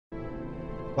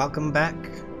Welcome back.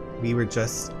 We were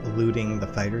just looting the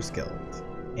Fighters Guild,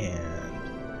 and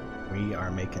we are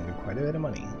making quite a bit of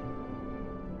money.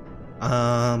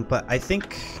 But I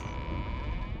think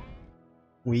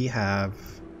we have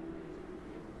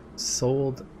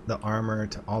sold the armor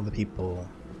to all the people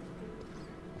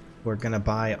who are gonna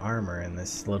buy armor in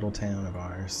this little town of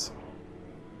ours.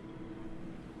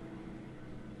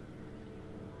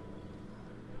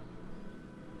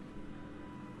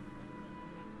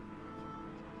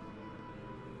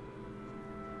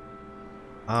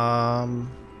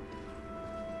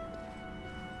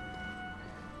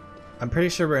 I'm pretty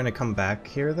sure we're gonna come back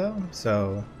here though,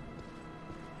 so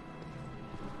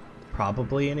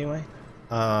probably anyway.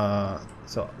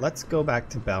 So let's go back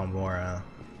to Balmora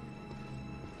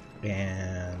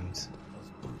and Those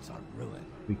boots are ruined.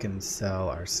 we can sell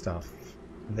our stuff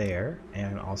there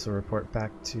and also report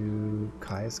back to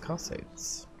Kai's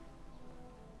Causates.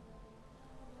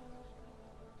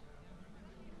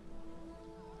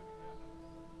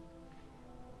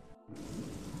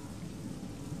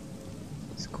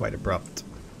 It's quite abrupt.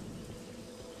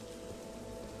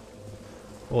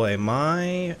 Boy,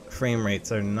 my frame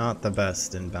rates are not the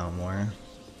best in Balmora.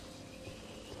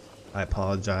 I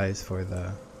apologize for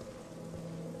the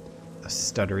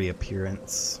stuttery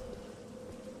appearance.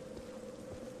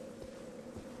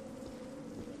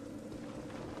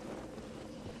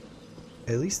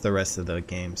 At least the rest of the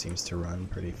game seems to run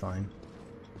pretty fine.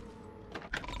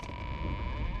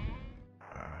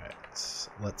 Alright,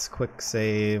 let's quick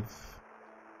save.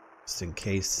 Just in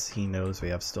case he knows we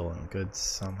have stolen goods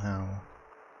somehow.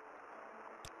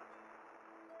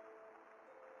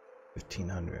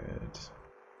 1500.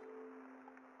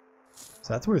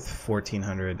 So that's worth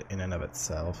 1400 in and of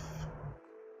itself.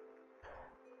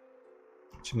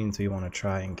 Which means we want to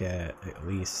try and get at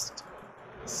least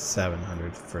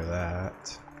 700 for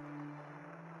that.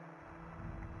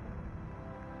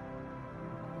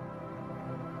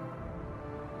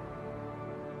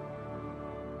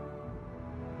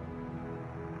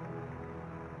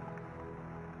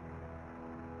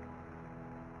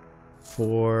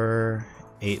 For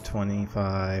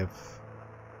 825,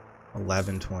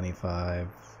 1125.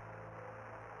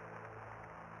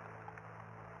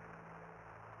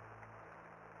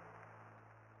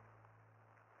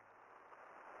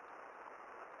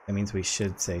 That means we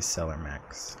should say seller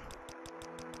max.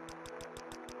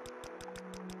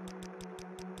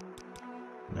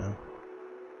 No.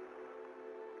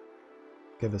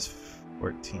 Give us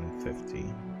 1450.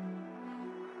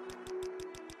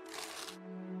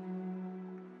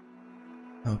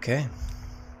 Okay.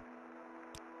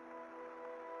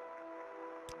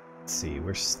 Let's see,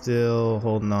 we're still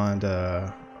holding on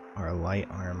to our light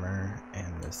armor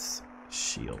and this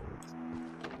shield.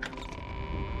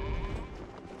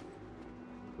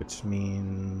 Which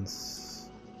means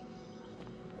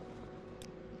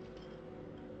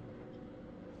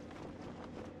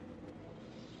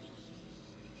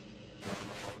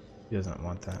he doesn't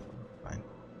want that. Fine.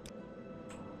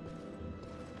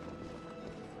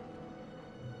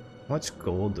 How much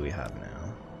gold do we have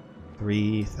now?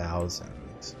 3,000.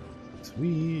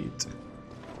 Sweet.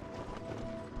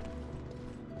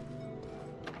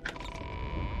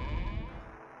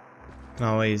 Can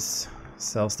always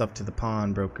sell stuff to the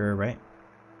pawnbroker, right?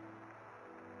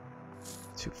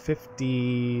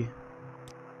 250.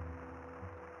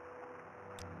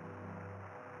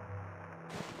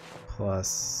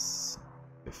 Plus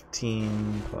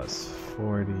 15 plus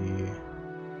 40.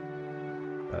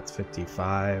 That's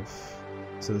 55.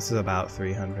 So this is about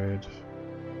 300.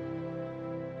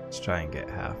 Let's try and get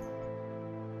half.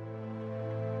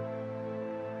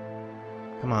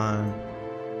 Come on.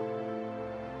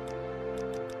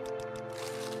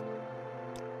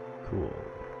 Cool.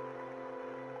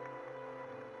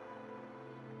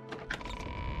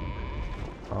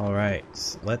 All right,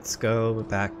 let's go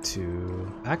back to,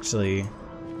 actually,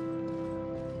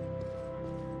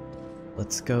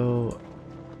 let's go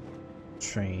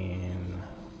train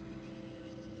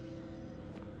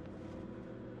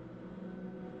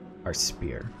our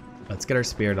spear. Let's get our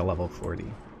spear to level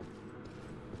 40.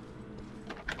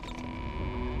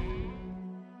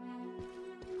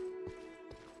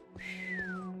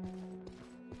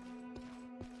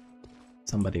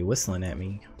 Somebody whistling at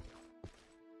me.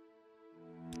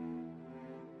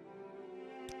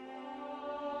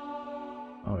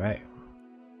 Alright.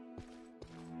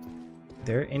 Are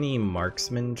there any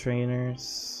marksman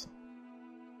trainers?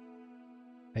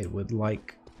 I would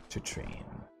like to train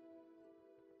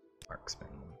marksman.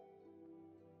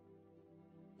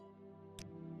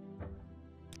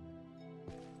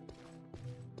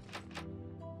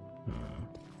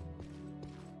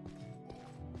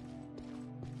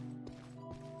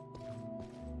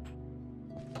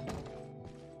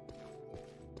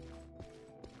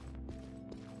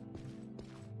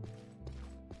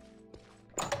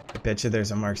 Bet you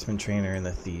there's a marksman trainer in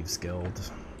the Thieves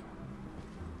Guild.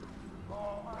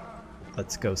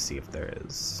 Let's go see if there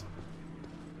is.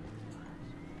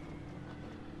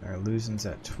 Our illusions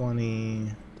at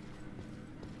 20.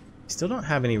 Still don't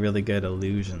have any really good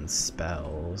illusion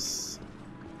spells.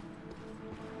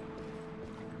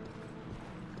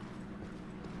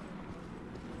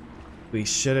 We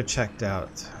should have checked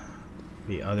out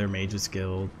the other Mages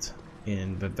Guild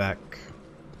in Vivek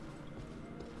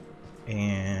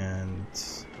and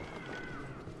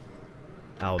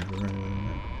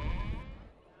Albrun.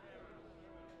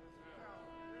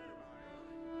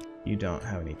 You don't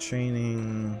have any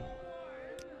training.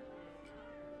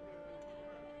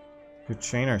 We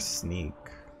train our sneak.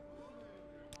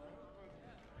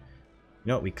 You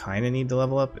know what we kind of need to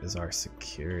level up is our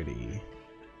security.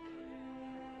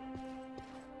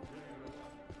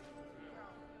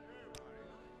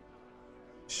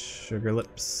 Sugar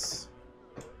Lips.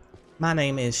 My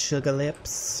name is Sugar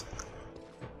Lips.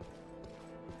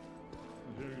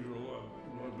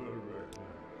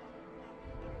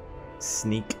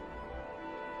 Sneak.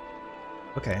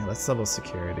 Okay, let's level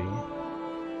security.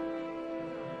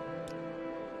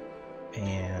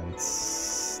 And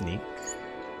sneak.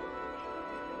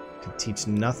 Could teach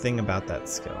nothing about that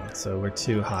skill, so we're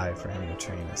too high for him to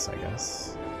train us, I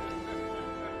guess.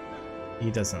 He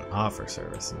doesn't offer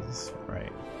services,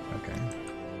 right? Okay.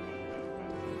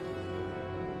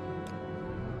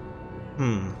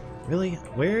 Really?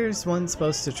 Where's one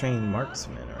supposed to train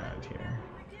marksmen around here?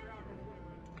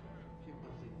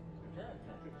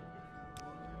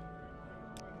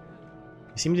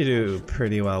 You seem to do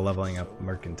pretty well leveling up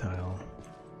Mercantile.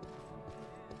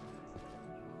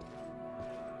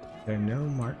 There are no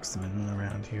marksmen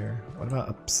around here. What about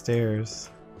upstairs?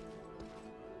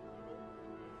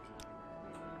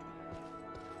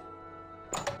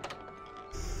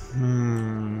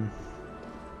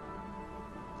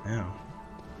 Oh.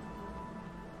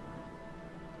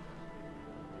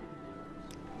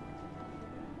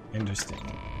 Interesting.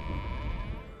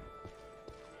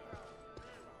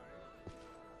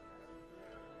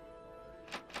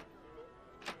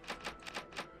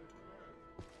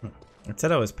 It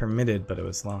said I was permitted, but it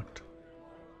was locked.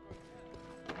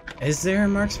 Is there a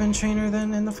marksman trainer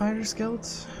then in the Fighters Guild?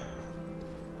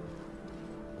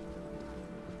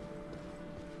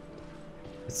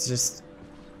 It's just...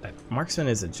 marksman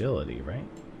is agility, right?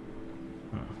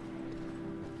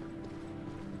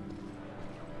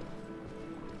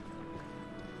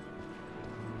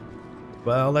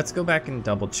 Well, let's go back and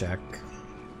double check.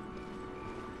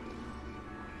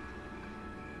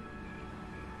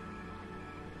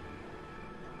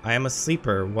 I am a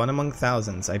sleeper, one among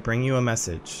thousands. I bring you a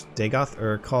message.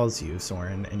 Dagoth calls you,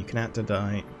 Soren, and you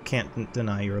can't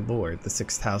deny your lord. The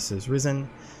sixth house is risen,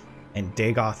 and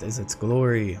Dagoth is its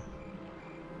glory.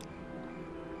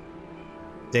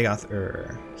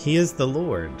 Dagoth he is the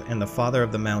Lord and the Father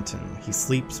of the mountain. He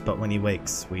sleeps, but when he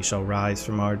wakes, we shall rise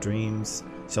from our dreams,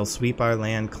 shall sweep our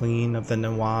land clean of the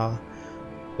Nawa.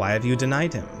 Why have you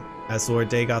denied him? As Lord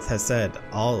Dagoth has said,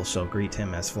 all shall greet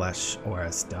him as flesh or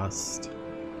as dust.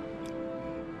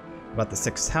 About the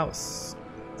sixth house.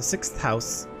 The sixth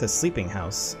house, the sleeping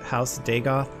house, House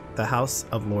Dagoth, the house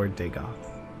of Lord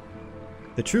Dagoth.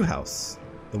 The true house,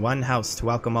 the one house to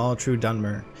welcome all true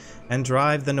Dunmer, and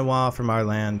drive the Nawa from our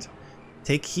land.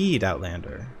 Take heed,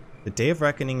 Outlander. The day of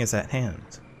reckoning is at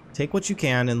hand. Take what you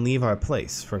can and leave our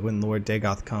place, for when Lord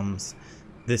Dagoth comes,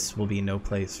 this will be no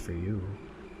place for you.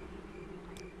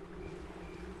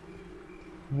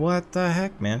 What the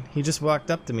heck, man? He just walked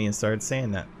up to me and started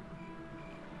saying that.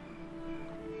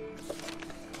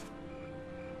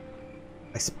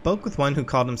 I spoke with one who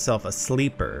called himself a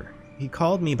sleeper. He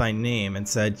called me by name and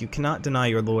said, you cannot deny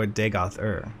your lord Dagoth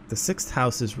The sixth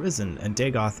house is risen, and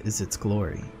Dagoth is its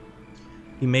glory.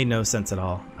 He made no sense at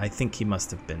all. I think he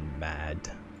must have been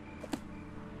mad.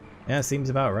 Yeah, seems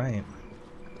about right.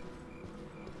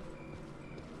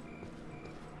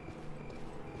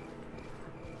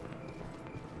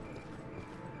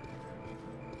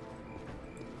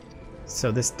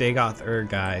 So this Dagoth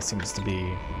guy seems to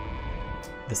be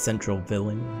the central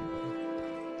villain.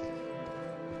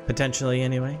 Potentially,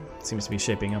 anyway. Seems to be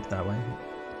shaping up that way.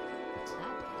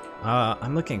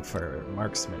 I'm looking for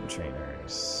marksman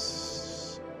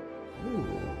trainers.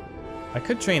 Ooh. I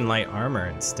could train light armor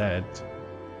instead.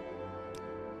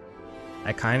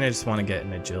 I kind of just want to get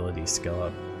an agility skill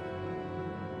up.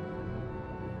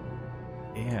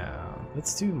 Yeah,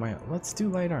 let's do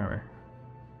light armor.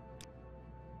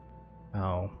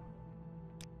 Oh.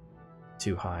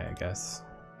 Too high, I guess.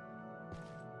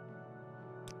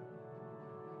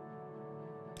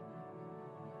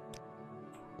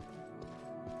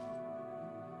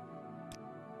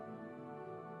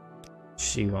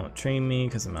 She won't train me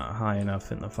because I'm not high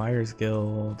enough in the Fires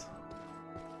Guild.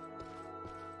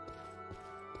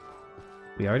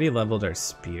 We already leveled our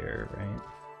spear, right?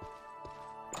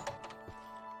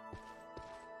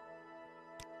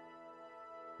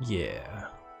 Yeah.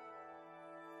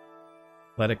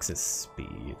 Athletics is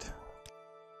speed.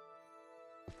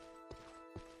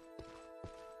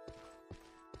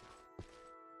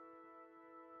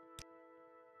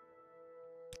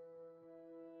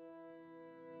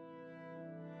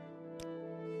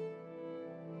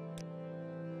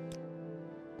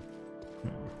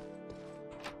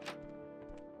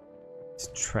 It's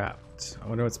trapped. I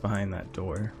wonder what's behind that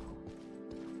door.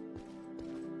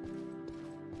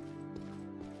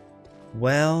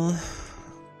 Well,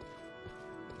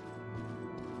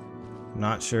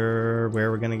 not sure where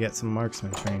we're gonna get some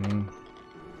marksman training.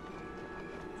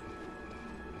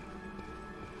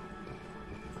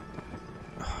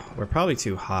 We're probably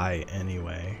too high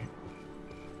anyway.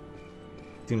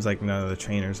 Seems like none of the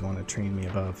trainers want to train me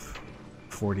above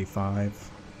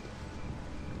 45.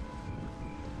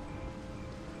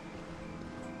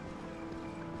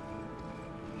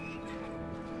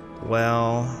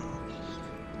 Well,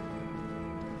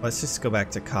 let's just go back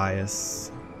to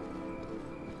Caius.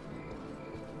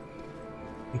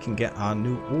 We can get our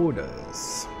new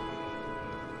orders.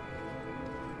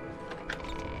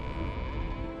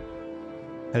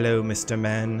 Hello, Mr.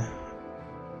 Man.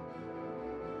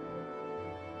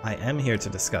 I am here to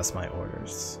discuss my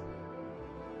orders.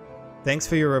 Thanks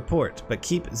for your report, but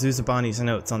keep Zuzabani's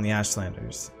notes on the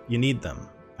Ashlanders. You need them.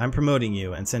 I'm promoting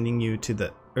you and sending you to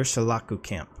the Urshalaku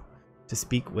camp to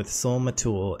speak with Sol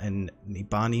Matul and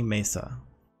Nibani Mesa.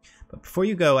 But before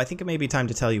you go, I think it may be time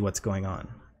to tell you what's going on.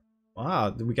 Wow,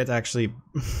 did we get to actually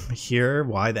hear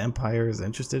why the Empire is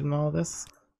interested in all this?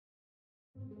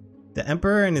 The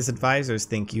Emperor and his advisors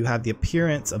think you have the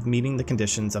appearance of meeting the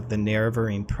conditions of the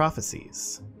Nerevarine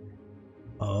Prophecies.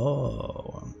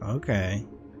 Oh, okay.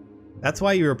 That's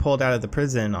why you were pulled out of the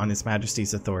prison on His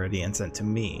Majesty's authority and sent to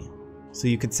me, so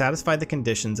you could satisfy the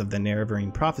conditions of the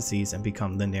Nerevarine Prophecies and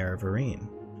become the Nerevarine.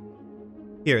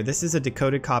 Here, this is a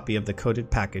decoded copy of the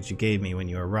coded package you gave me when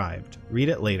you arrived. Read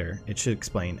it later, it should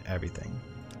explain everything.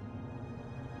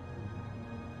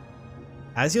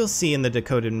 As you'll see in the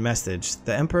decoded message,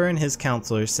 the Emperor and his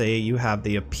counselors say you have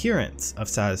the appearance of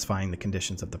satisfying the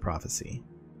conditions of the prophecy.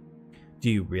 Do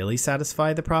you really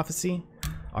satisfy the prophecy?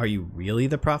 Are you really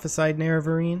the prophesied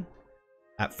Nerevarine?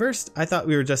 At first, I thought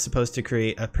we were just supposed to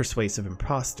create a persuasive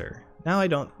imposter. Now I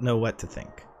don't know what to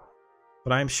think.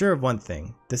 But I am sure of one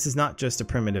thing, this is not just a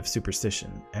primitive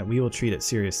superstition, and we will treat it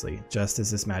seriously, just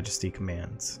as His Majesty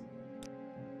commands.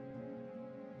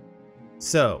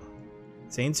 So,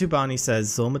 Saint Zubani says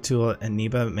Zulmatul and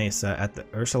Niba Mesa at the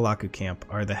Urshalaku camp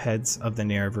are the heads of the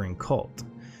Nerevarine cult,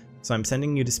 so I'm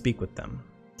sending you to speak with them.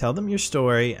 Tell them your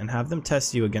story and have them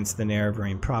test you against the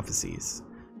Nerevarine prophecies.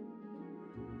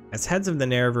 As heads of the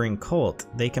Nerevarine cult,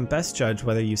 they can best judge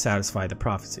whether you satisfy the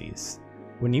prophecies.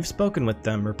 When you've spoken with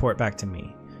them, report back to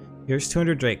me. Here's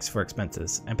 200 drakes for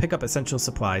expenses, and pick up essential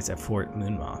supplies at Fort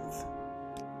Moonmoth.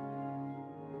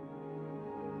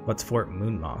 What's Fort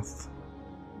Moonmoth?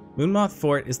 Moonmoth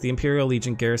Fort is the Imperial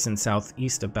Legion garrison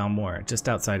southeast of Balmora, just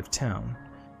outside of town.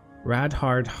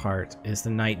 Radhard Hart is the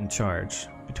knight in charge.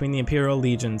 Between the Imperial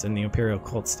Legions and the Imperial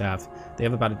cult staff, they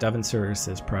have about a dozen service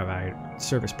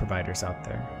providers out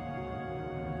there.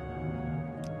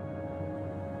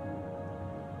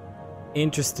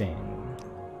 Interesting.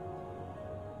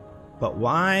 But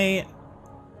why?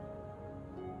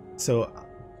 So,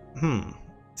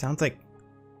 sounds like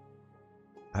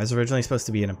I was originally supposed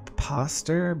to be an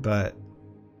imposter, but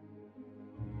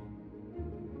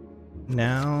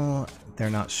now they're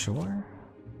not sure?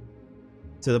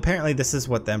 So apparently this is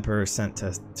what the Emperor sent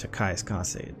to Caius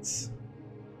Cassades.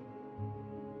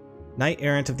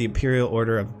 Knight-errant of the Imperial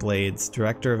Order of Blades,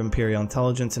 Director of Imperial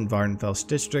Intelligence in Vardenfels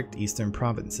District, Eastern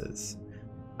Provinces.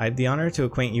 I have the honor to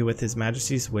acquaint you with His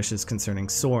Majesty's wishes concerning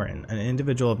Soren, an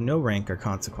individual of no rank or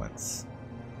consequence.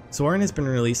 Soren has been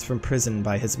released from prison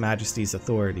by His Majesty's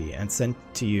authority and sent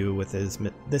to you with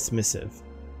this missive.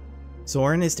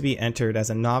 Soren is to be entered as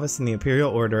a novice in the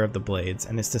Imperial Order of the Blades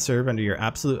and is to serve under your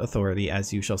absolute authority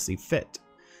as you shall see fit,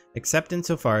 except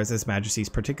insofar as His Majesty's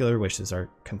particular wishes are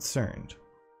concerned.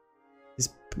 His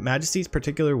Majesty's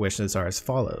particular wishes are as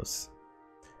follows.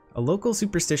 A local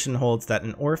superstition holds that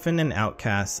an orphan and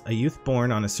outcast, a youth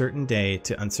born on a certain day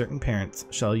to uncertain parents,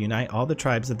 shall unite all the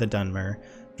tribes of the Dunmer,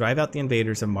 drive out the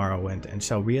invaders of Morrowind, and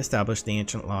shall re-establish the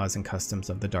ancient laws and customs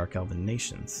of the Dark Elven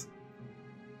nations.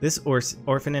 This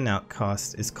orphan and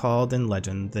outcast is called in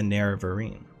legend the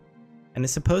Nerevarine, and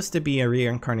is supposed to be a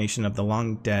reincarnation of the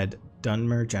long-dead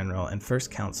Dunmer General and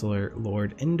First Counselor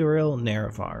Lord Indoril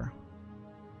Nerevar.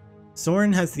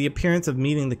 Soren has the appearance of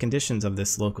meeting the conditions of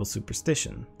this local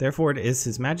superstition. Therefore, it is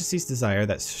His Majesty's desire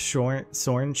that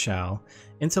Soren shall,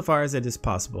 insofar as it is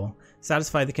possible,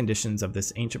 satisfy the conditions of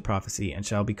this ancient prophecy and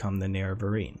shall become the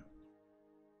Nerevarine.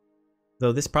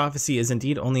 Though this prophecy is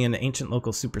indeed only an ancient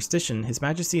local superstition, His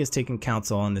Majesty has taken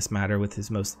counsel on this matter with his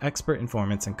most expert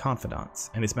informants and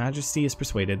confidants, and His Majesty is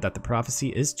persuaded that the prophecy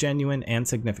is genuine and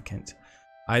significant,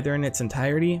 either in its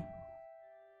entirety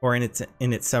or in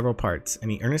its several parts, and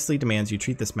he earnestly demands you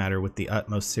treat this matter with the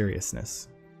utmost seriousness.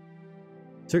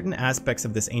 Certain aspects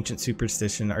of this ancient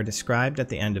superstition are described at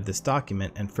the end of this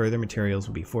document, and further materials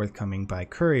will be forthcoming by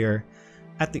courier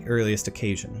at the earliest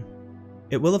occasion.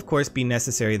 It will of course be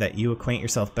necessary that you acquaint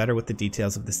yourself better with the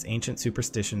details of this ancient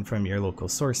superstition from your local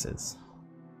sources.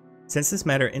 Since this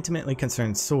matter intimately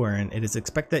concerns Soren, it is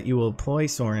expected that you will employ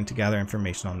Soren to gather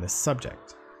information on this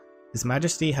subject. His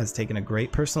Majesty has taken a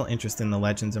great personal interest in the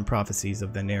legends and prophecies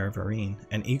of the Nerevarine,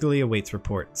 and eagerly awaits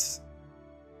reports.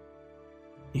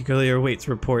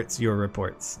 Your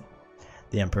reports.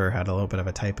 The Emperor had a little bit of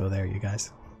a typo there, you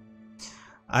guys.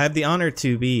 I have the honor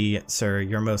to be, sir,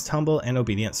 your most humble and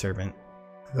obedient servant,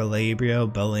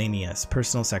 Galabrio Belanius,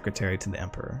 personal secretary to the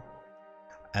Emperor.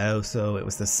 Oh, so it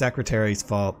was the secretary's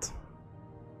fault.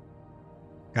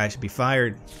 Guy should be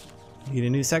fired. Need a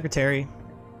new secretary.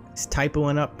 He's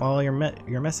typoing up all your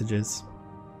messages.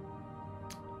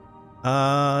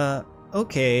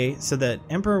 Okay, so the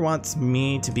Emperor wants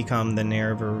me to become the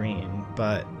Nerevarine,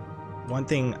 but one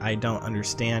thing I don't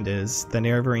understand is the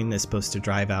Nerevarine is supposed to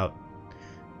drive out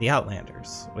the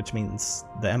Outlanders, which means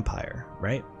the Empire,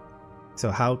 right? So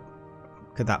how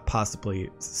could that possibly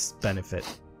benefit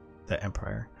the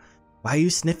Empire? Why are you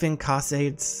sniffing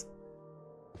Cossades?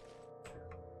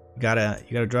 You got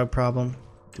a drug problem?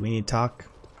 Do we need to talk?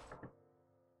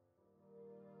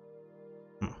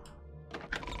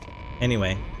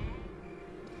 Anyway.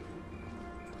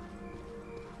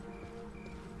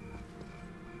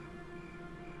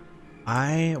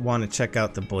 I want to check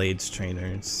out the Blades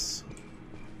trainers.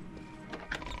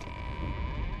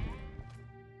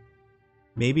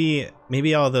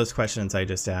 Maybe all those questions I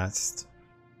just asked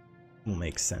will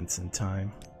make sense in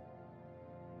time.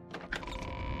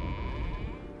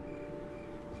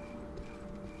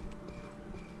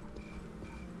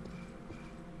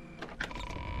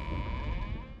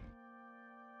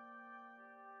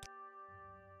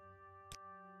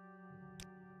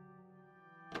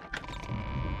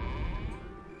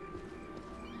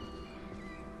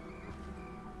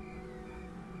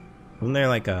 Wasn't there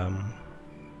like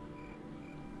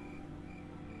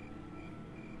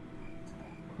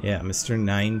yeah, Mr.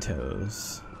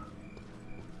 Ninetoes.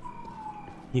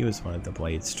 He was one of the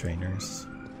Blades trainers.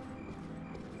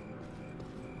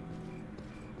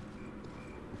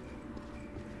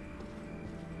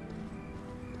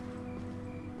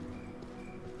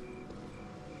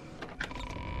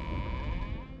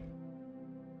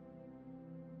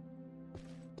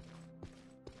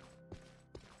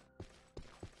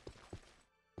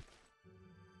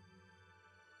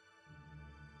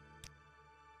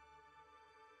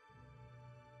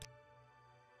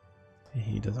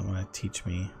 He doesn't want to teach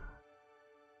me.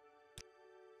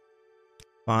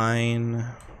 Fine.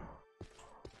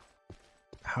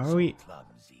 How are we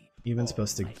even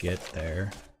supposed to get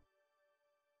there?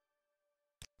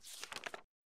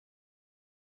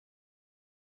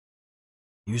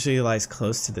 Usually lies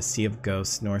close to the Sea of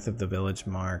Ghosts north of the village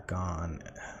Margon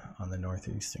on the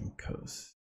northeastern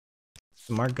coast.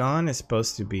 Margon is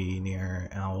supposed to be near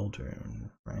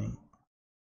Aldrun, right?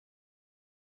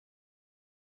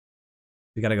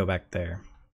 We gotta go back there.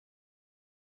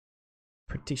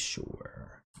 Pretty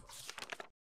sure.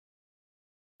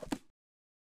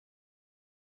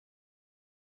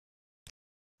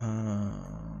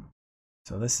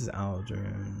 So this is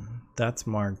Aldrun. That's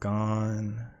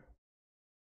Margon.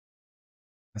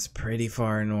 That's pretty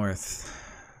far north.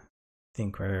 I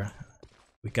think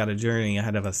we got a journey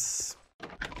ahead of us.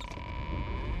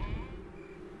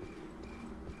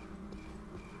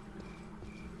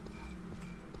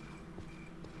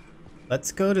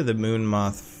 Let's go to the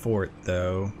Moonmoth Fort,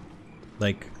 though,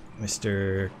 like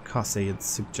Mr. Kase had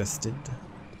suggested.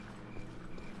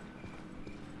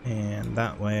 And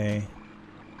that way...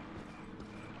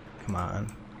 Come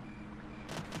on.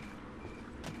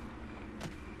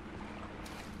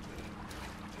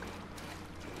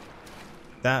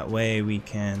 That way we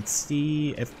can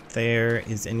see if there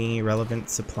is any relevant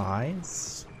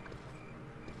supplies.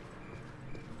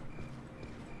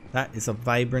 That is a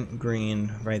vibrant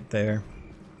green right there.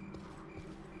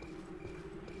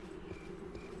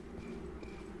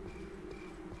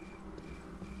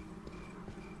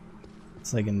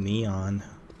 It's like a neon.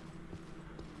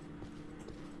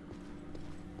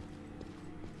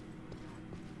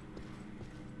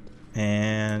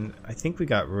 And I think we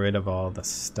got rid of all the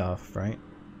stuff, right?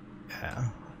 Yeah.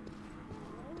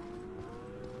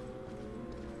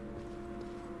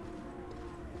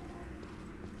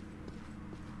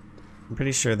 I'm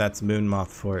pretty sure that's Moon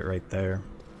Moth Fort right there.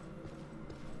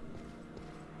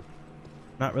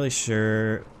 Not really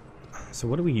sure. So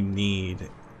what do we need?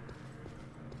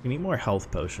 We need more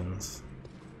health potions.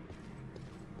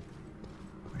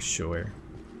 For sure.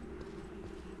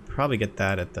 Probably get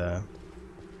that at the...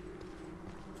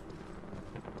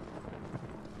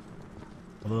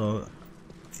 Although,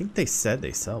 I think they said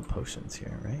they sell potions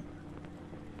here, right?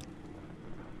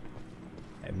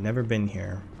 I've never been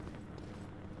here.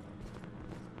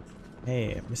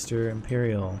 Hey, Mr.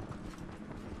 Imperial.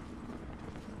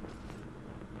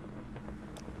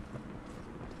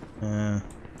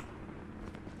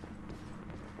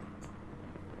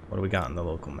 What do we got on the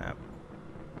local map?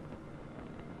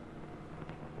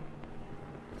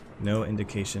 No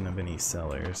indication of any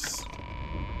sellers.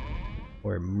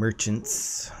 Or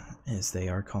merchants, as they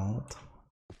are called.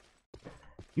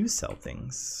 You sell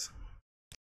things.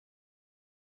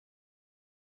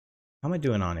 How am I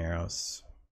doing on arrows?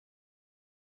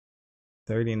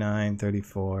 39,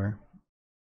 34.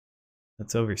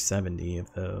 That's over 70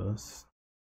 of those.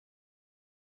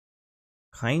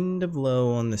 Kind of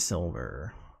low on the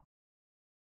silver.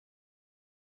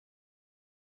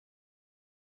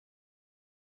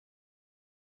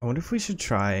 I wonder if we should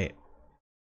try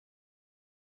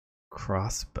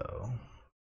crossbow.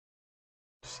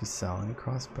 Does she sell any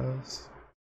crossbows?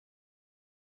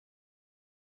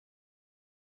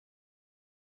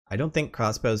 I don't think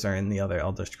crossbows are in the other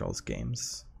Elder Scrolls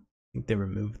games. I think they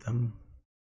removed them.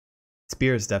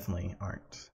 Spears definitely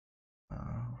aren't.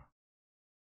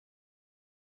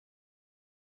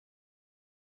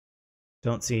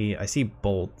 Don't see... I see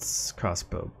bolts,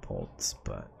 crossbow bolts,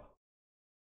 but...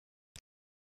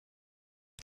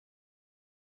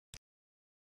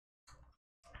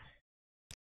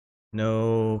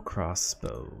 no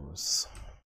crossbows.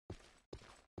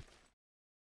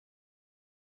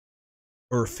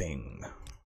 Earthing.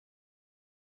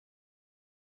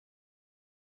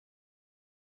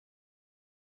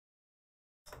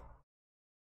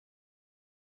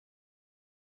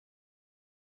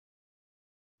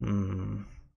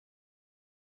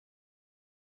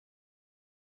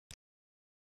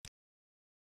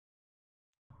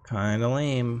 Kinda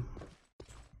lame.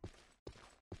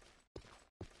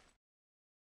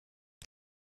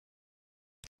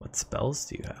 What spells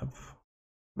do you have?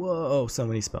 Whoa, so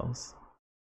many spells.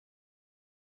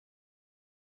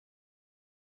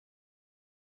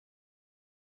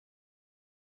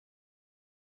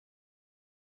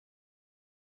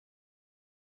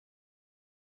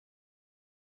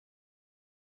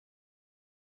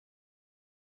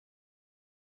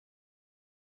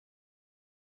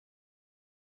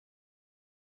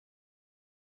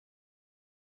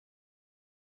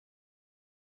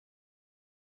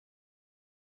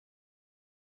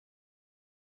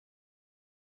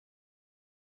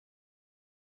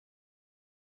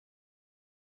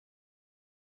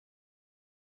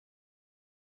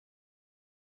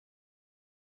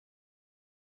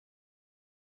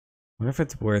 I wonder if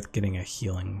it's worth getting a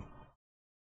healing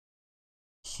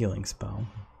spell.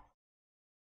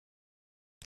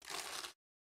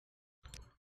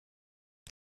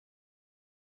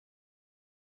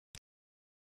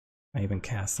 I even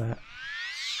cast that.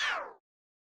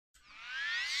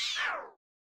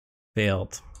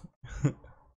 Failed.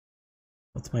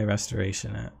 What's my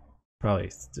restoration at?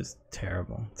 Probably just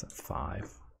terrible. It's at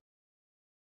 5.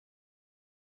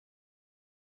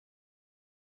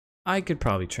 I could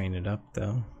probably train it up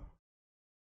though.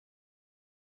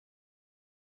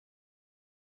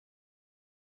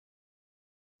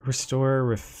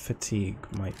 Restore fatigue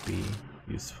might be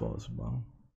useful as well.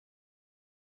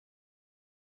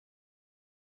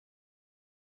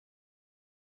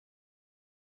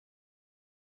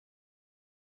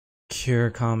 Cure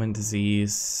common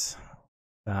disease.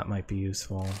 That might be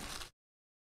useful.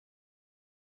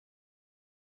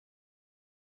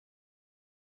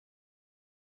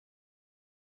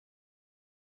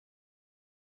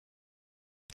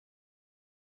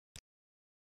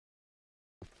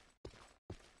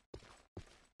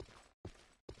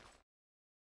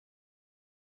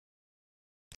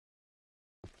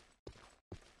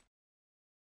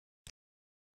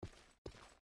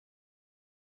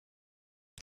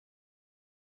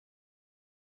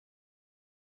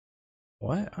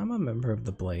 What? I'm a member of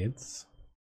the Blades.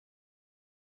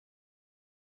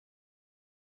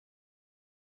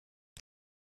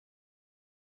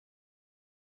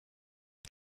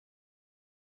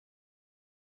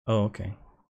 Oh, okay.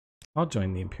 I'll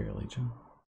join the Imperial Legion.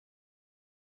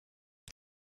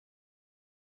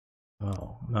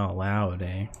 Oh, not allowed,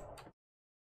 eh?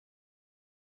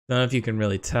 Don't know if you can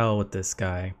really tell with this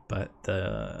guy, but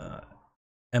the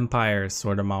Empire is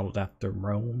sort of modeled after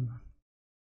Rome.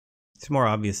 It's more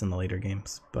obvious in the later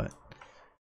games, but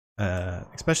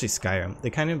especially Skyrim. They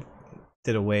kind of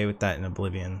did away with that in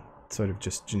Oblivion, sort of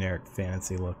just generic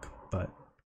fantasy look, but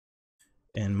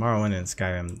in Morrowind and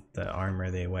Skyrim, the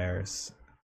armor they wear is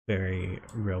very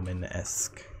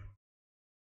Roman-esque.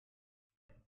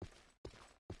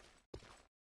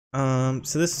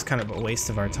 So this is kind of a waste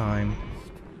of our time.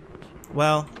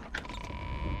 Well,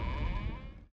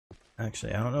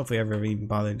 actually, I don't know if we ever even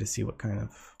bothered to see what kind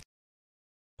of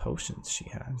potions she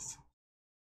has.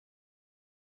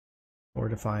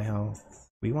 Fortify health.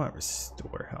 We want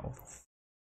restore health.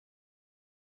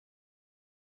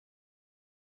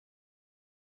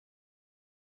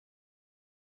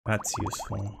 That's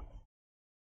useful.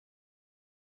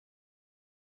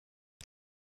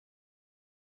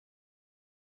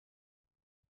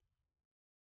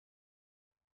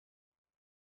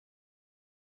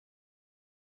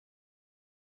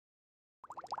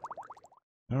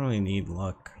 I don't really need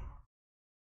luck.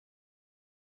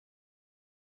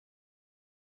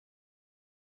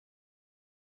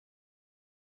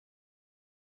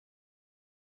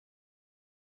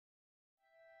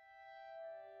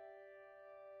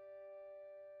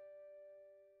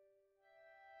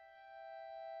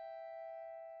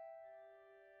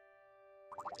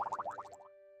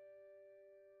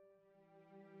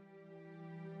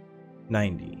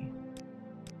 $90.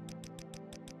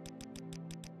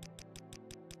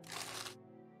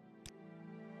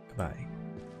 Goodbye.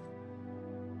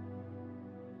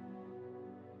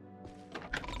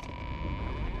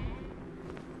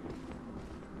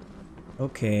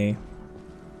 Okay.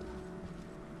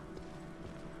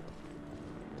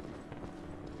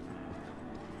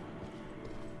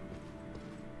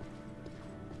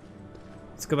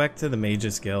 Let's go back to the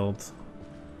Mages Guild.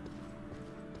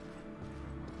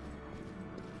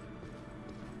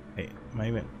 Hey, am I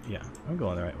even? Yeah, I'm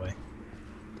going the right way.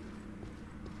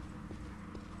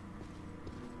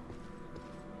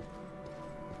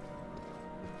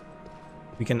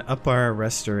 We can up our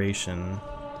restoration.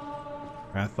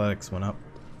 Our athletics went up.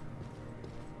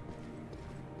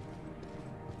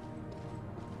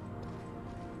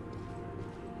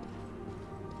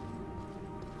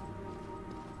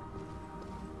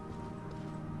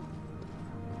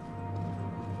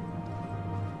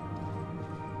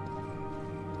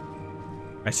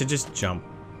 I should just jump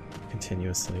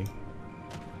continuously.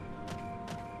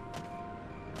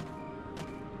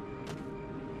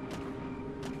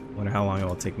 Wonder how long it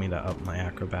will take me to up my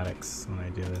acrobatics when I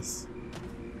do this.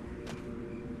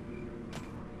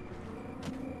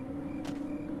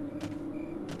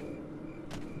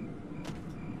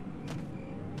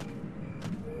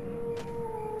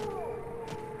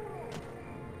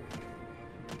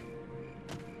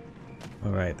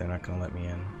 Alright, they're not gonna let me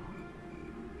in.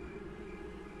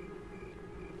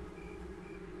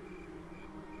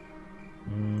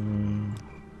 Mm,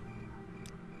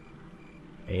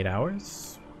 8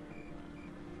 hours?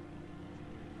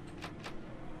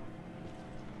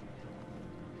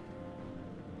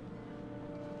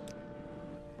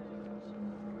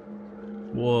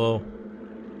 Whoa.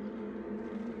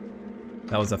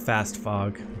 That was a fast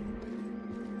fog.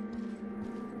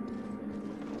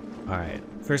 Alright,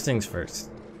 first things first.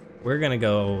 We're gonna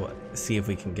go see if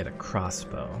we can get a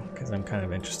crossbow, because I'm kind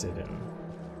of interested in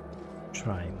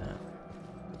trying that.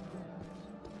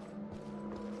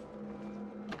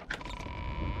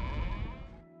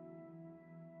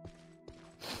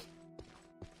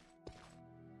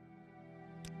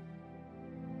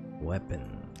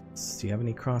 Weapons. Do you have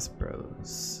any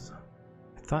crossbows?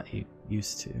 I thought you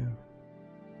used to.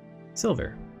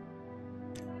 Silver.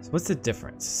 So what's the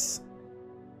difference?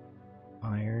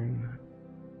 Iron,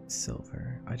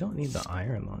 silver. I don't need the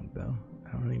iron longbow.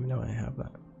 I don't even know I have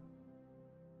that.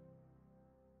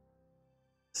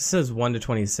 This says 1 to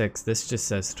 26. This just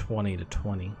says 20 to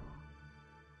 20.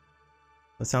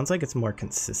 It sounds like it's more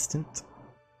consistent.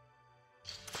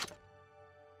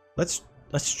 Let's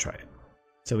try it.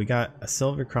 So we got a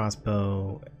silver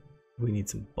crossbow. We need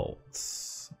some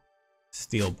bolts.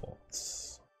 Steel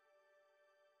bolts.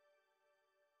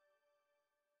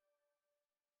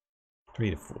 3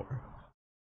 to 4.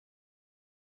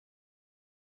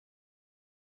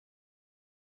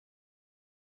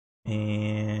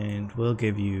 And we'll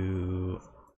give you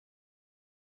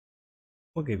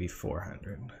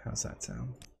 400. How's that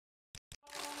sound?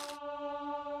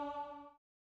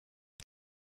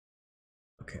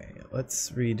 Okay,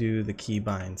 let's redo the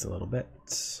keybinds a little bit.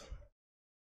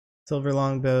 Silver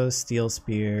longbow, steel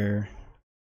spear.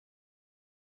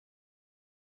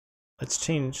 Let's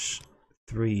change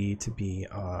 3 to be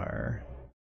our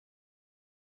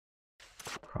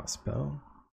crossbow.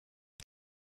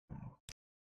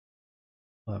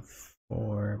 Let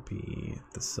 4 be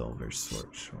the silver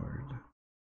sword.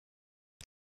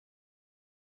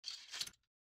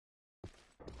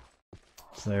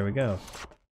 So there we go.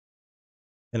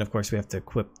 And of course we have to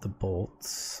equip the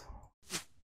bolts.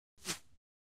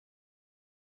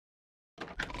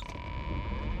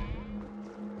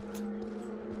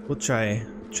 We'll try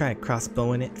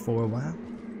crossbowing it for a while.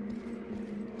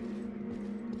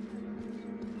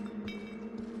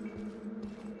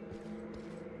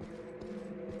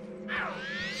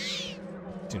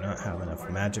 Do not have enough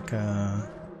magicka.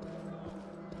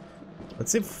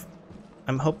 Let's see if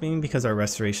I'm hoping, because our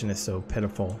restoration is so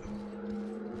pitiful,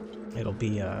 it'll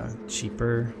be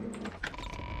cheaper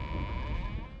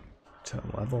to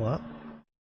level up.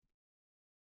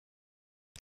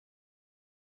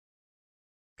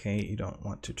 Okay, you don't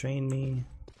want to train me.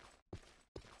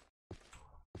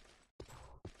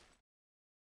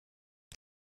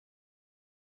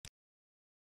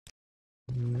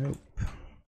 Nope.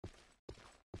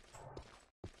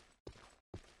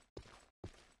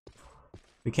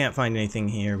 We can't find anything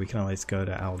here. We can always go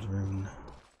to Aldrune.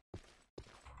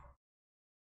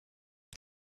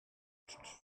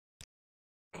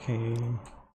 Okay.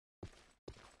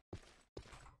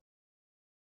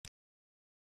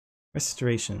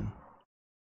 Restoration.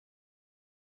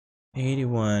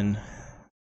 81.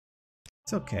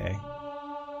 It's okay.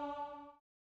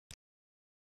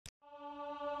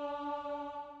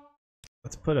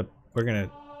 Let's put a, we're gonna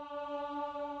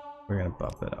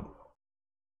buff it up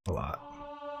a lot.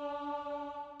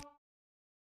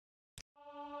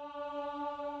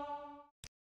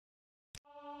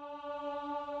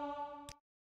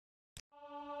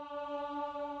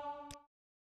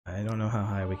 I don't know how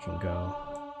high we can go.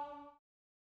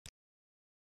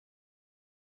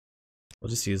 We'll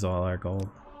just use all our gold.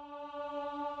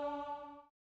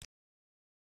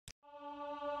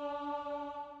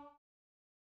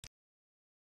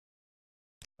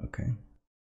 Okay.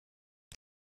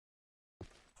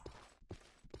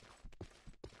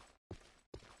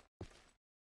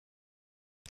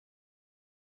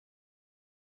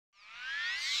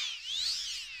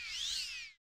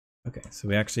 Okay, so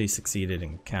we actually succeeded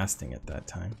in casting it that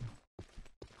time.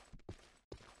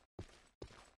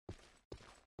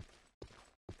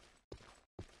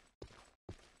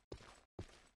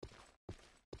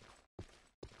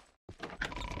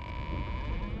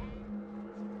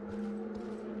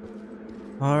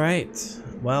 Alright,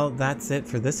 well that's it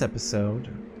for this episode.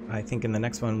 I think in the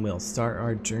next one we'll start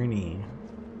our journey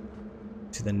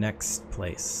to the next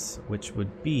place, which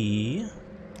would be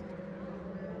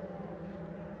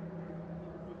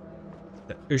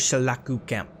the Urshalaku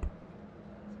camp.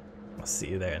 I'll see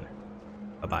you there.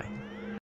 Bye-bye.